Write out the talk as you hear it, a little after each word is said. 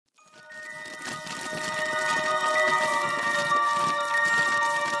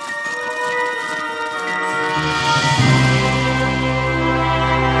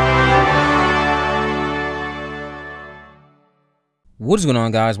What is going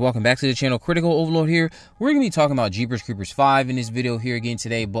on, guys? Welcome back to the channel. Critical Overlord here. We're going to be talking about Jeepers Creepers 5 in this video here again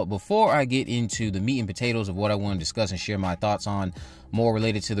today. But before I get into the meat and potatoes of what I want to discuss and share my thoughts on, more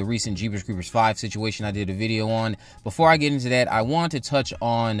related to the recent Jeepers Creepers 5 situation I did a video on, before I get into that, I want to touch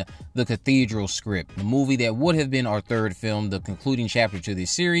on the Cathedral script, the movie that would have been our third film, the concluding chapter to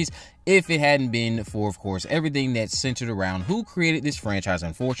this series, if it hadn't been for, of course, everything that's centered around who created this franchise.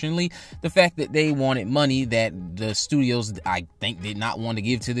 Unfortunately, the fact that they wanted money that the studios, I think, did not want to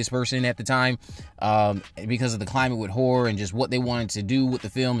give to this person at the time, because of the climate with horror and just what they wanted to do with the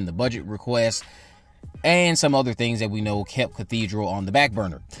film and the budget requests, and some other things that we know kept Cathedral on the back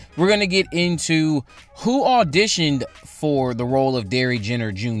burner. We're going to get into who auditioned for the role of Derry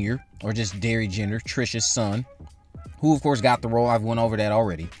Jenner Jr., or just Derry Jenner, Trisha's son, who, of course, got the role. I've went over that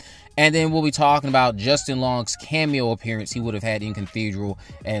already. And then we'll be talking about Justin Long's cameo appearance he would have had in Cathedral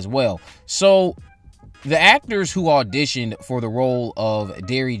as well. So, the actors who auditioned for the role of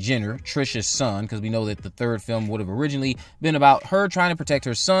Derry Jenner, Trisha's son, because we know that the third film would have originally been about her trying to protect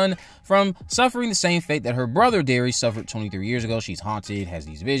her son from suffering the same fate that her brother Derry suffered 23 years ago. She's haunted, has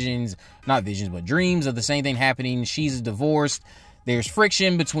these visions, not visions, but dreams of the same thing happening. She's divorced. There's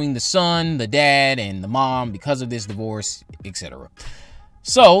friction between the son, the dad, and the mom because of this divorce, etc.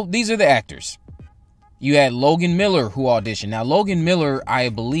 So, these are the actors. You had Logan Miller, who auditioned. Now, Logan Miller, I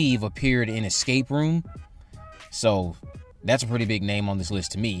believe, appeared in Escape Room. So, that's a pretty big name on this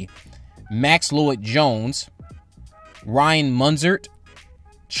list to me. Max Lloyd Jones, Ryan Munzert,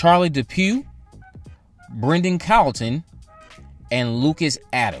 Charlie Depew, Brendan Carlton, and Lucas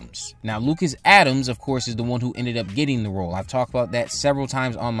Adams. Now, Lucas Adams, of course, is the one who ended up getting the role. I've talked about that several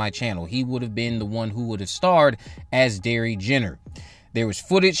times on my channel. He would have been the one who would have starred as Derry Jenner. There was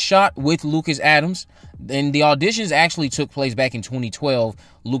footage shot with Lucas Adams, and the auditions actually took place back in 2012.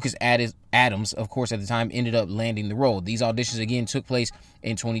 Lucas Adams, of course, at the time, ended up landing the role. These auditions, again, took place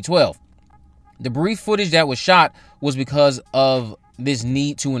in 2012. The brief footage that was shot was because of this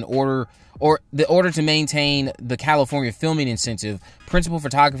need to, in order to maintain the California filming incentive, principal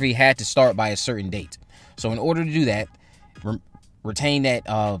photography had to start by a certain date. So in order to do that, retain that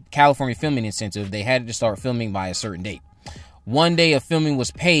California filming incentive, they had to start filming by a certain date. One day of filming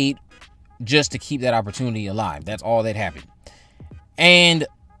was paid just to keep that opportunity alive. That's all that happened. And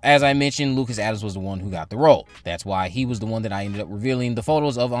as I mentioned, Lucas Adams was the one who got the role. That's why he was the one that I ended up revealing the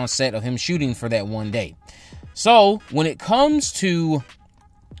photos of on set of him shooting for that one day. So when it comes to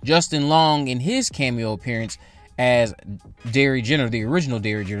Justin Long in his cameo appearance as Derry Jenner, the original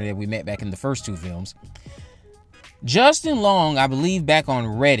Derry Jenner that we met back in the first two films, Justin Long, I believe back on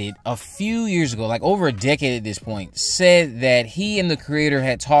Reddit a few years ago, like over a decade at this point, said that he and the creator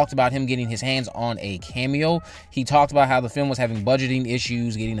had talked about him getting his hands on a cameo. He talked about how the film was having budgeting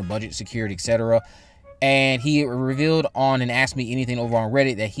issues, getting the budget secured, etc. And he revealed on and Ask Me Anything over on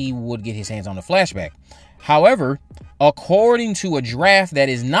Reddit that he would get his hands on the flashback. However, according to a draft that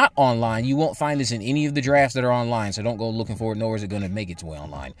is not online, you won't find this in any of the drafts that are online, so don't go looking for it, nor is it going to make its way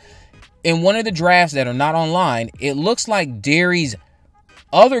online. In one of the drafts that are not online, it looks like Derry's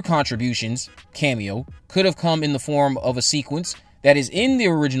other contributions, cameo, could have come in the form of a sequence that is in the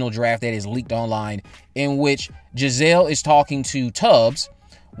original draft that is leaked online, in which Giselle is talking to Tubbs,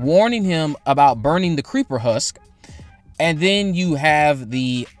 warning him about burning the creeper husk. And then you have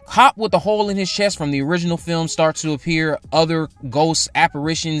the cop with the hole in his chest from the original film starts to appear. Other ghost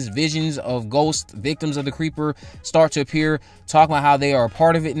apparitions, visions of ghost victims of the creeper start to appear, talking about how they are a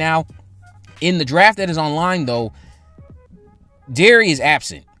part of it now. In the draft that is online, though, Derry is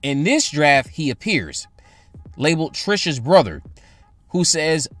absent. In this draft, he appears, labeled Trisha's brother, who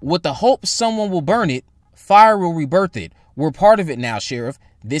says, "With the hope someone will burn it, fire will rebirth it. We're part of it now, Sheriff.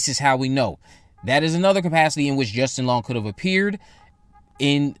 This is how we know." That is another capacity in which Justin Long could have appeared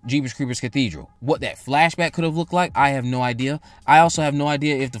in Jeepers Creepers Cathedral. What that flashback could have looked like, I have no idea. I also have no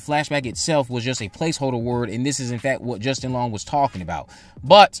idea if the flashback itself was just a placeholder word, and this is, in fact, what Justin Long was talking about.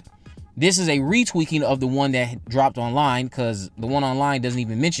 But this is a retweaking of the one that dropped online, because the one online doesn't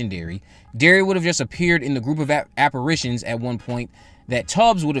even mention Derry. Derry would have just appeared in the group of apparitions at one point that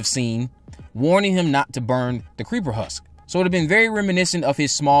Tubbs would have seen, warning him not to burn the creeper husk. So it would have been very reminiscent of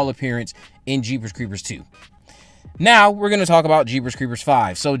his small appearance in Jeepers Creepers 2. Now, we're going to talk about Jeepers Creepers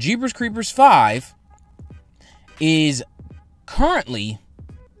 5. So Jeepers Creepers 5 is currently,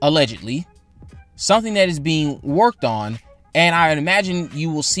 allegedly, something that is being worked on, and I imagine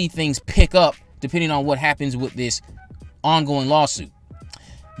you will see things pick up depending on what happens with this ongoing lawsuit.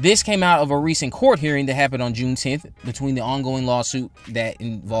 This came out of a recent court hearing that happened on June 10th between the ongoing lawsuit that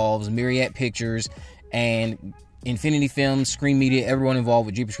involves Myriad Pictures and Infinity Films, Screen Media, everyone involved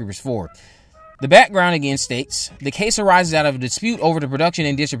with Jeepers Creepers 4. The background again states, the case arises out of a dispute over the production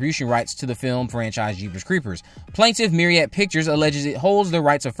and distribution rights to the film franchise Jeepers Creepers. Plaintiff Myriad Pictures alleges it holds the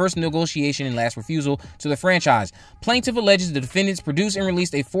rights of first negotiation and last refusal to the franchise. Plaintiff alleges the defendants produced and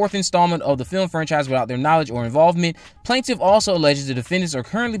released a fourth installment of the film franchise without their knowledge or involvement. Plaintiff also alleges the defendants are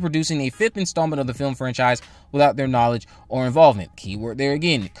currently producing a fifth installment of the film franchise without their knowledge or involvement. Keyword there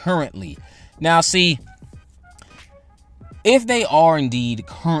again, currently. Now see, if they are indeed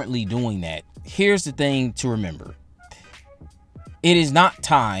currently doing that, here's the thing to remember. It is not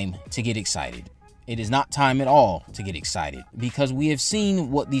time to get excited. It is not time at all to get excited, because we have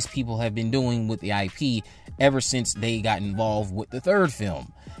seen what these people have been doing with the IP ever since they got involved with the third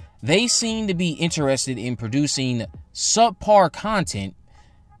film. They seem to be interested in producing subpar content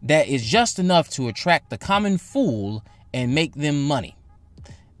that is just enough to attract the common fool and make them money.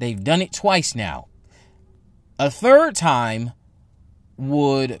 They've done it twice now. A third time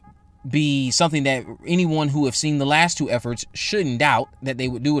would be something that anyone who have seen the last two efforts shouldn't doubt that they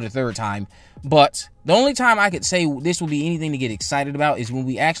would do it a third time. But the only time I could say this will be anything to get excited about is when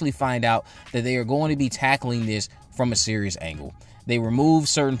we actually find out that they are going to be tackling this from a serious angle. They remove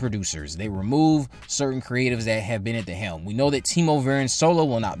certain producers. They remove certain creatives that have been at the helm. We know that Timo Vuorensola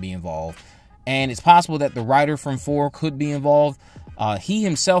will not be involved. And it's possible that the writer from 4 could be involved. He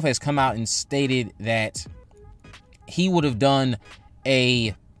himself has come out and stated that he would have done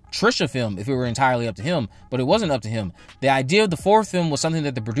a Trisha film if it were entirely up to him, but it wasn't up to him. The idea of the fourth film was something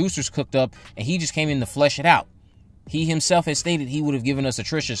that the producers cooked up, and he just came in to flesh it out. He himself has stated he would have given us a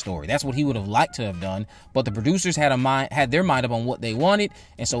Trisha story. That's what he would have liked to have done, but the producers had their mind up on what they wanted,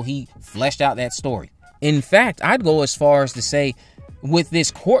 and so he fleshed out that story. In fact, I'd go as far as to say, with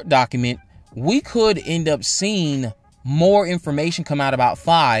this court document, we could end up seeing more information come out about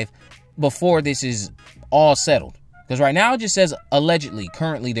 5 before this is all settled. Because right now it just says allegedly,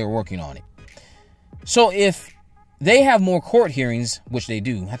 currently they're working on it. So if they have more court hearings, which they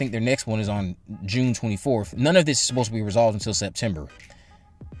do, I think their next one is on June 24th. None of this is supposed to be resolved until September.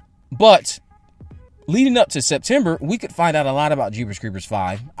 But leading up to September, we could find out a lot about Jeepers Creepers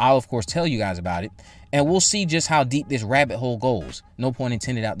 5. I'll, of course, tell you guys about it. And we'll see just how deep this rabbit hole goes. No pun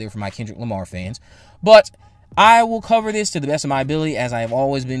intended out there for my Kendrick Lamar fans. But I will cover this to the best of my ability, as I have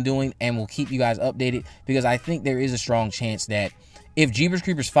always been doing, and will keep you guys updated, because I think there is a strong chance that if Jeepers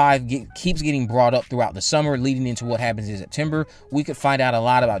Creepers 5 keeps getting brought up throughout the summer leading into what happens in September, we could find out a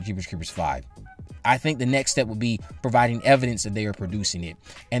lot about Jeepers Creepers 5. I think the next step would be providing evidence that they are producing it,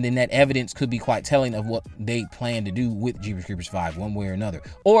 and then that evidence could be quite telling of what they plan to do with Jeepers Creepers 5 one way or another,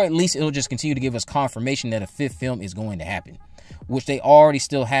 or at least it'll just continue to give us confirmation that a 5th film is going to happen, which they already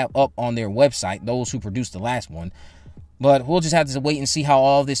still have up on their website, those who produced the last one. But we'll just have to wait and see how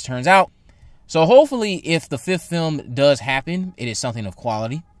all of this turns out. So hopefully, if the 5th film does happen, it is something of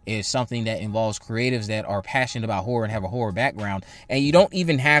quality. It is something that involves creatives that are passionate about horror and have a horror background. And you don't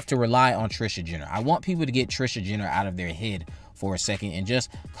even have to rely on Trisha Jenner. I want people to get Trisha Jenner out of their head for a second and just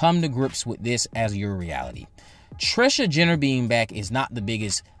come to grips with this as your reality. Trisha Jenner being back is not the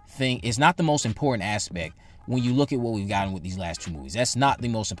biggest thing. It's not the most important aspect when you look at what we've gotten with these last 2 movies. That's not the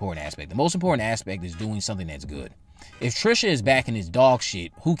most important aspect. The most important aspect is doing something that's good. If Trisha is back and it's dog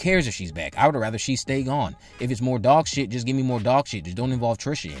shit, who cares if she's back? I would rather she stay gone. If it's more dog shit, just give me more dog shit. Just don't involve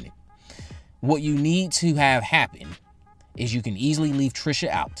Trisha in it. What you need to have happen is you can easily leave Trisha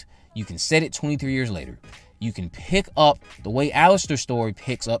out. You can set it 23 years later. You can pick up the way Alistair's story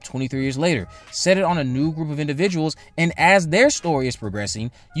picks up 23 years later. Set it on a new group of individuals, and as their story is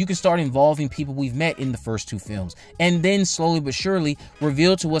progressing, you can start involving people we've met in the first 2 films. And then slowly but surely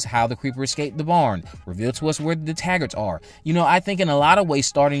reveal to us how the Creeper escaped the barn. Reveal to us where the Taggarts are. You know, I think in a lot of ways,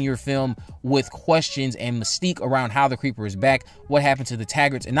 starting your film with questions and mystique around how the Creeper is back, what happened to the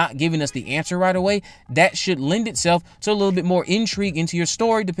Taggarts, and not giving us the answer right away, that should lend itself to a little bit more intrigue into your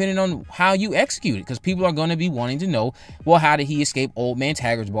story, depending on how you execute it. Because people are going to be wanting to know, well, how did he escape Old Man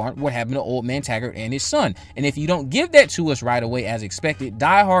Taggart's barn? What happened to Old Man Taggart and his son? And if you don't give that to us right away as expected,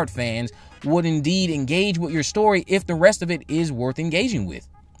 diehard fans would indeed engage with your story if the rest of it is worth engaging with.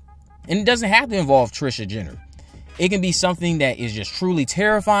 And it doesn't have to involve Trisha Jenner. It can be something that is just truly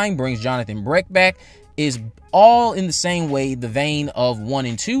terrifying, brings Jonathan Breck back, is all in the same way, the vein of 1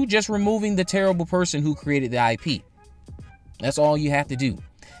 and 2, just removing the terrible person who created the IP. That's all you have to do.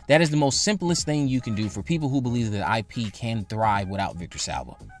 That is the most simplest thing you can do for people who believe that IP can thrive without Victor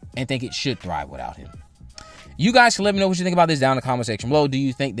Salva and think it should thrive without him. You guys can let me know what you think about this down in the comment section below. Do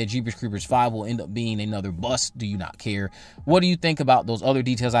you think that Jeepers Creepers 5 will end up being another bust? Do you not care? What do you think about those other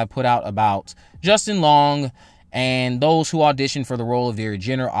details I put out about Justin Long And those who auditioned for the role of Vera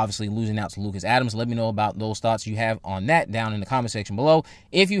Jenner, obviously losing out to Lucas Adams. Let me know about those thoughts you have on that down in the comment section below.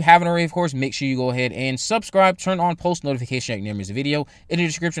 If you haven't already, of course, make sure you go ahead and subscribe, turn on post notification near me this video. In the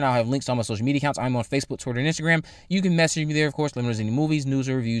description, I'll have links to all my social media accounts. I'm on Facebook, Twitter, and Instagram. You can message me there, of course. Let me know if there's any movies, news,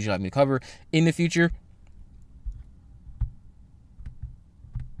 or reviews you'd like me to cover in the future.